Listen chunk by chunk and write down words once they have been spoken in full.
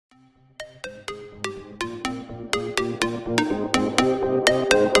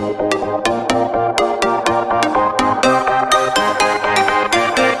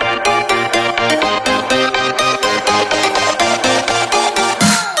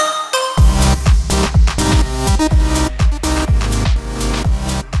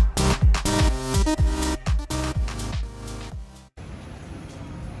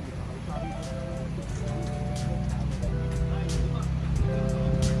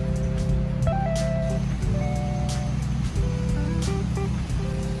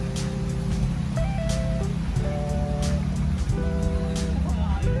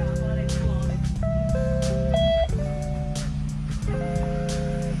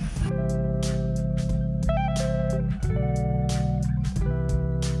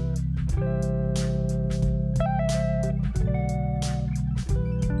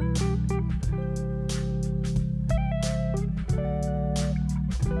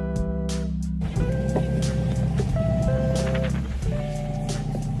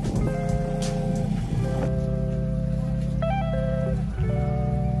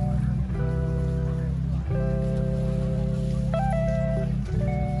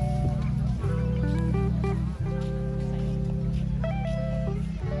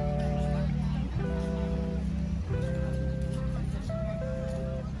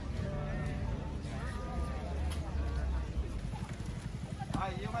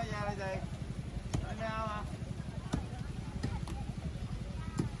phải về là gì? Anh nhau hả?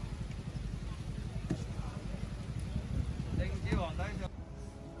 Đi chiếu còn tới chưa?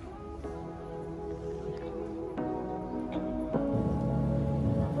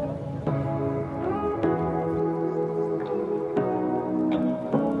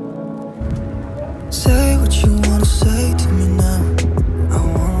 Say what you wanna say to me now. I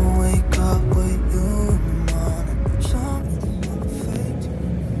wanna wake up with you in the morning. Something fake to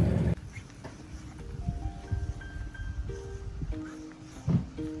me.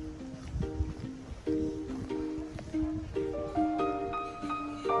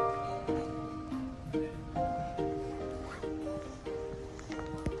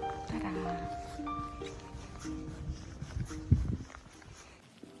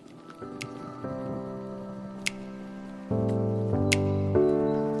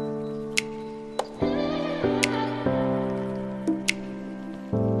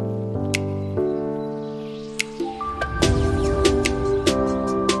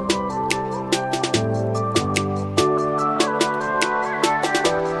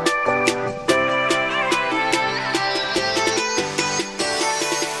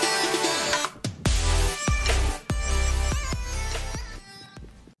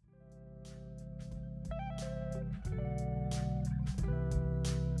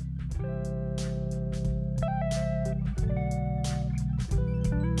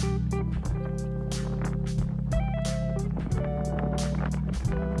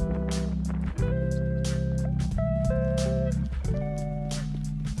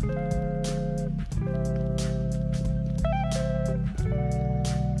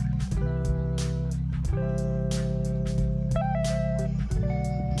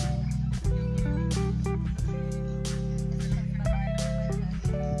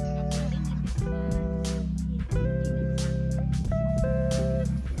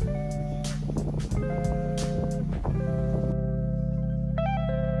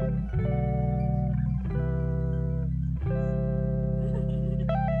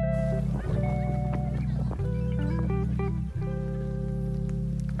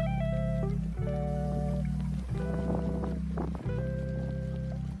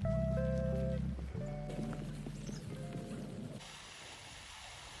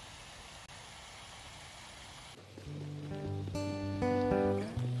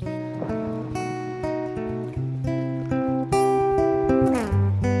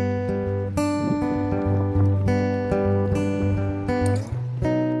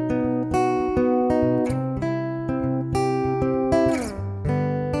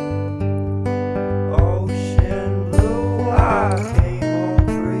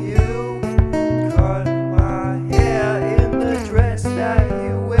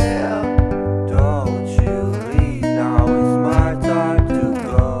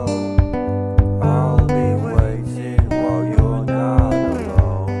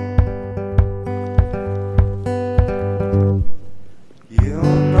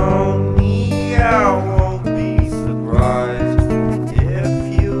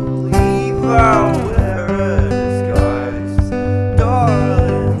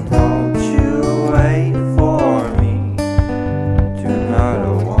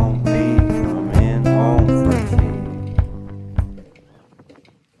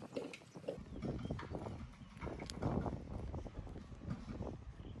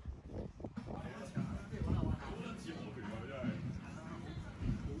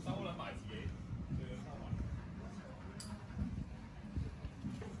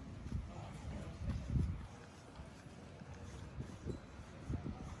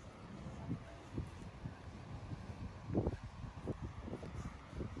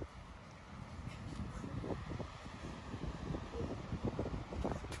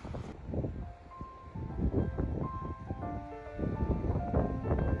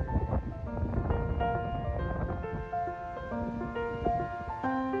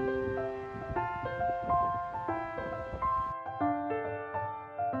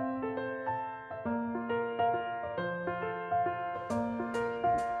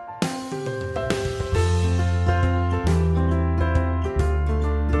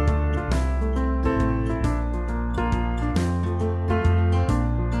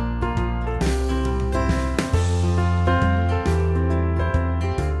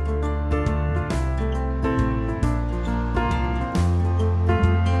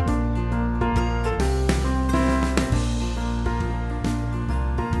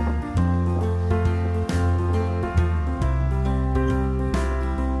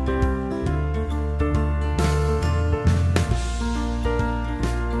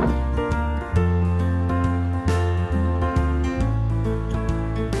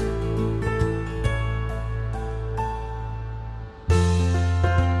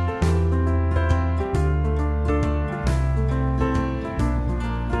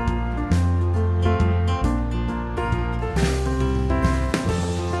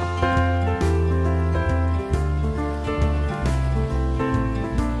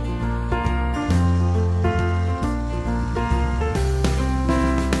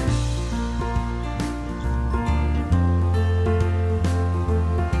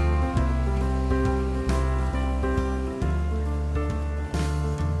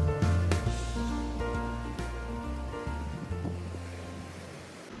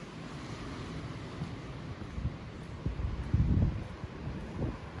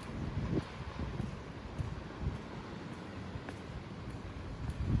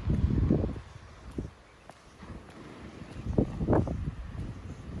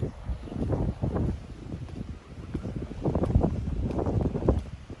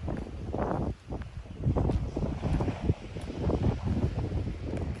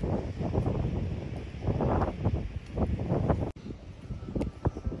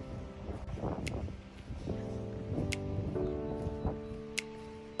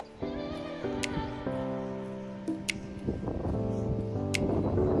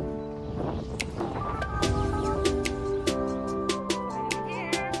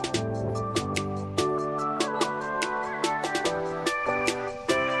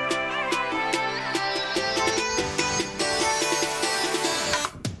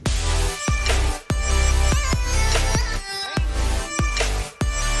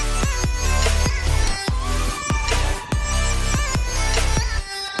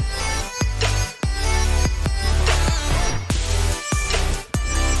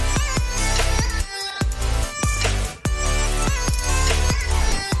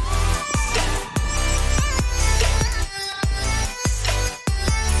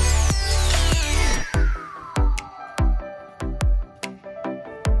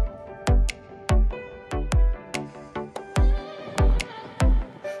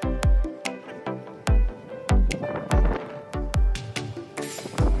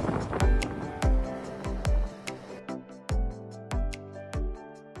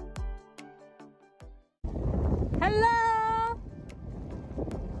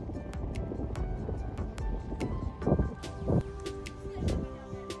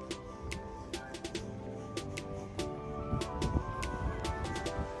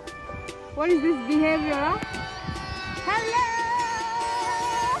 What is this behavior? Huh? Hello!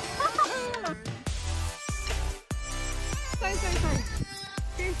 Sorry.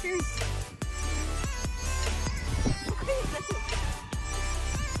 Cheers.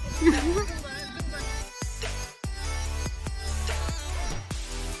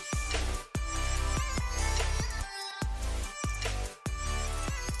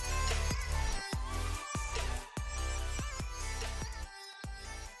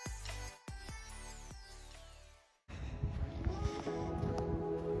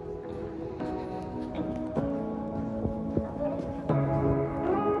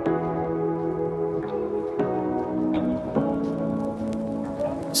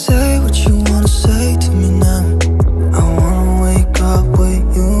 Say what you wanna say to me now. I wanna wake up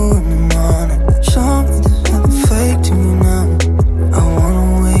with you in the morning. Show me there's nothing fake to me now. I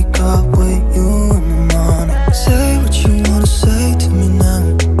wanna wake up with you in the morning. Say what you wanna say to me now.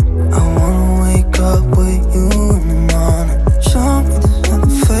 I wanna wake up with you in the morning. Show me there's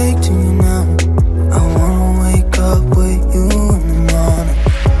nothing fake to me now. I wanna wake up with you in the morning.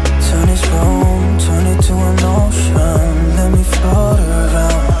 Turn this room, turn it to an ocean. Let me float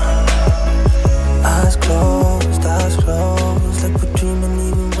around. Eyes closed, like we're dreaming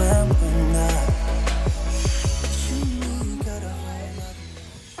even when we're not. You and me got a whole lot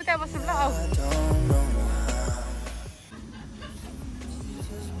Put that was vlog. I don't know how. You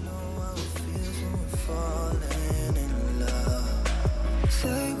just know how it feels when we're falling in love.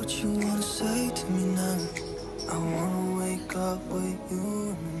 Say what you wanna say to me now. I wanna wake up with you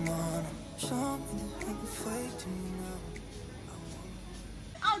in the morning. Show me there's nothing fake to me now.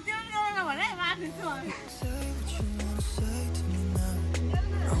 Say what you wanna say to me now.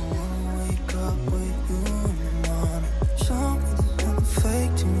 I wanna wake up with you in the morning. Show me there's nothing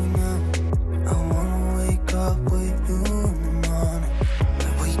fake to me now. I wanna wake up with you in the morning.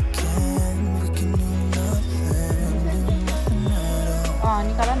 We can do nothing at all.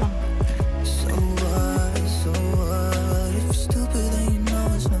 Ni kala na. So what, if you're stupid then you know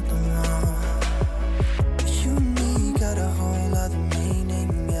it's nothing wrong. You and me got a whole other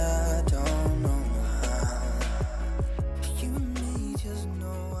meaning, I don't know how. You and me just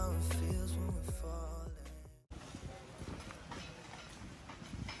know how it feels when we're falling.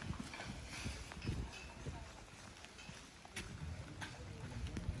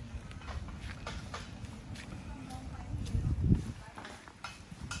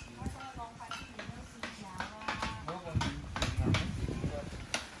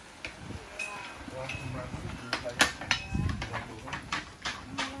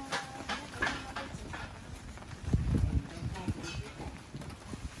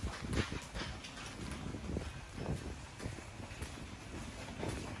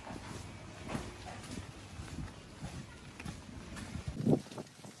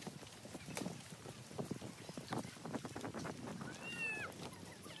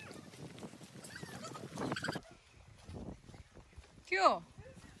 क्यों?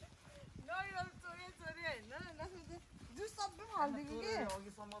 Do something हाल्दिएको के?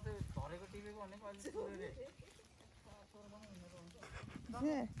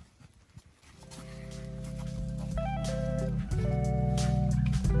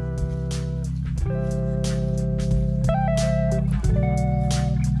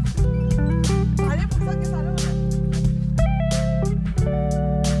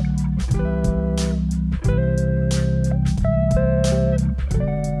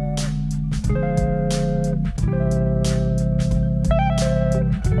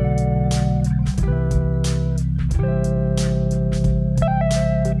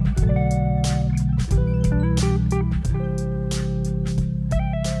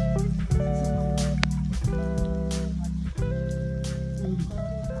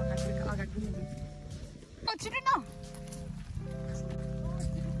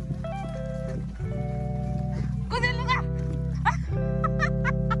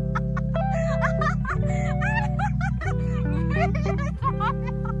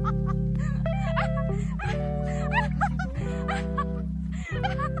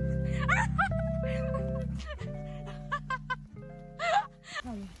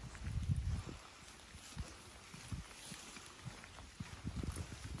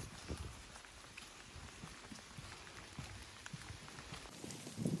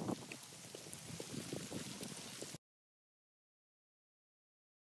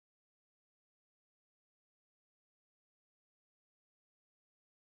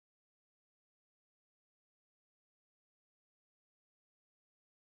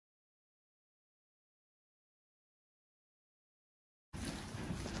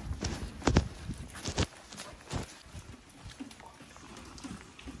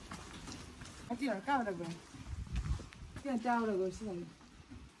 Chưa cao được rồi. Chưa cao được rồi xin.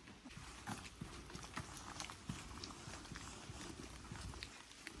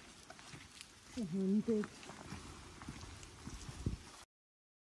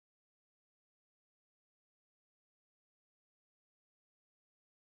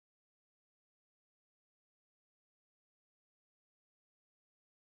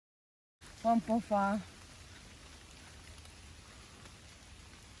 One puffer.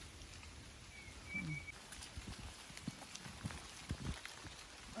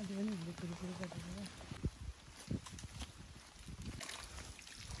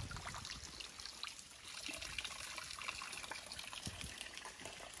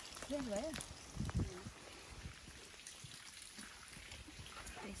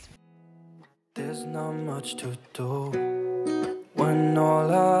 There's not much to do when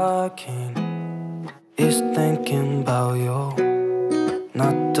all I can is thinking about you.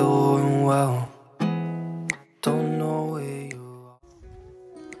 Not doing well, don't know where you are,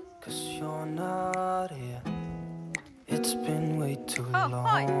 'cause you're not here. It's been way too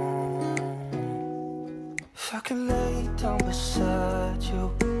long. If I could lay down beside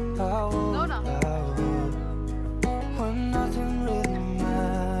you, I would, I would. When nothing really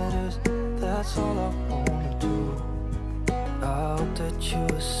matters, that's all I wanna do. I hope that you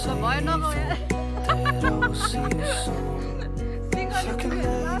are safe and that I will see you soon. If I could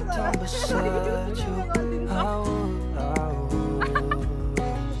lay down beside you, I would, I would.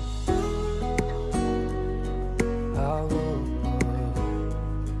 I would.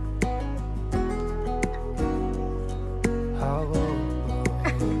 I would.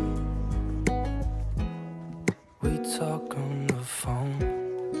 We talk on the phone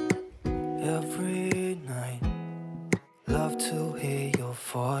every night. Love to hear your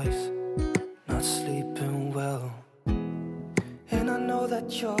voice. Not sleeping well. And I know that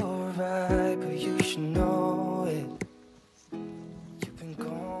you're right, but you should know it. You've been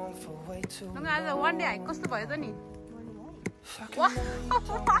gone for way too long. आज one day आएको कस्तो भयो त नि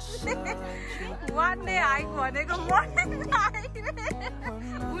one day आएको भनेको morning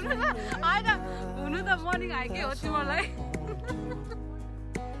आएको हुनु त morning आएकै हो तिमीलाई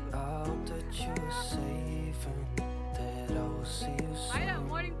होइन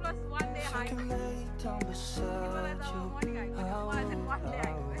morning plus one day आएको तिमीलाई त morning आएको मलाई चाहिँ one day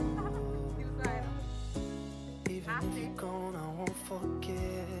आएको है दिउँसो आएर Even if you're gone, I won't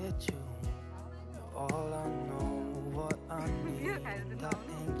forget you. You're all I know, what I need, that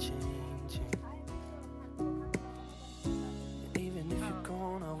ain't changing. And even if you're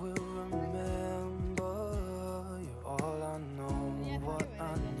gone, I will remember. You're all I know, what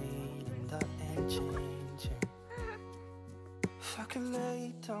I need, and that ain't changing. If I could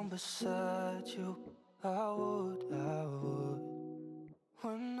lay down beside you, I would, I would.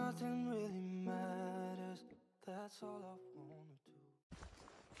 When nothing really matters, that's all I wanna do.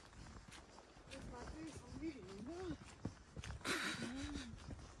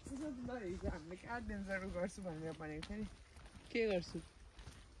 हामीले adventure गर्छु भनेर भनेको थियो नि के गर्छु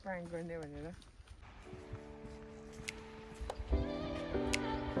prank गर्ने भनेर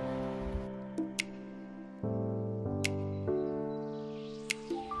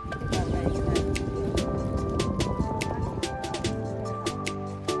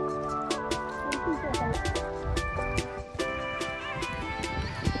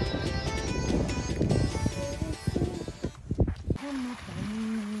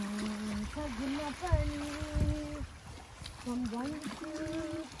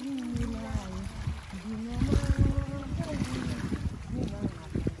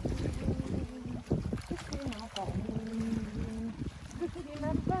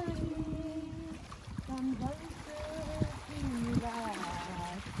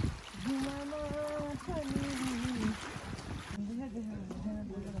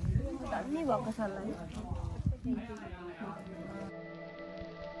Ini bawa ke sana.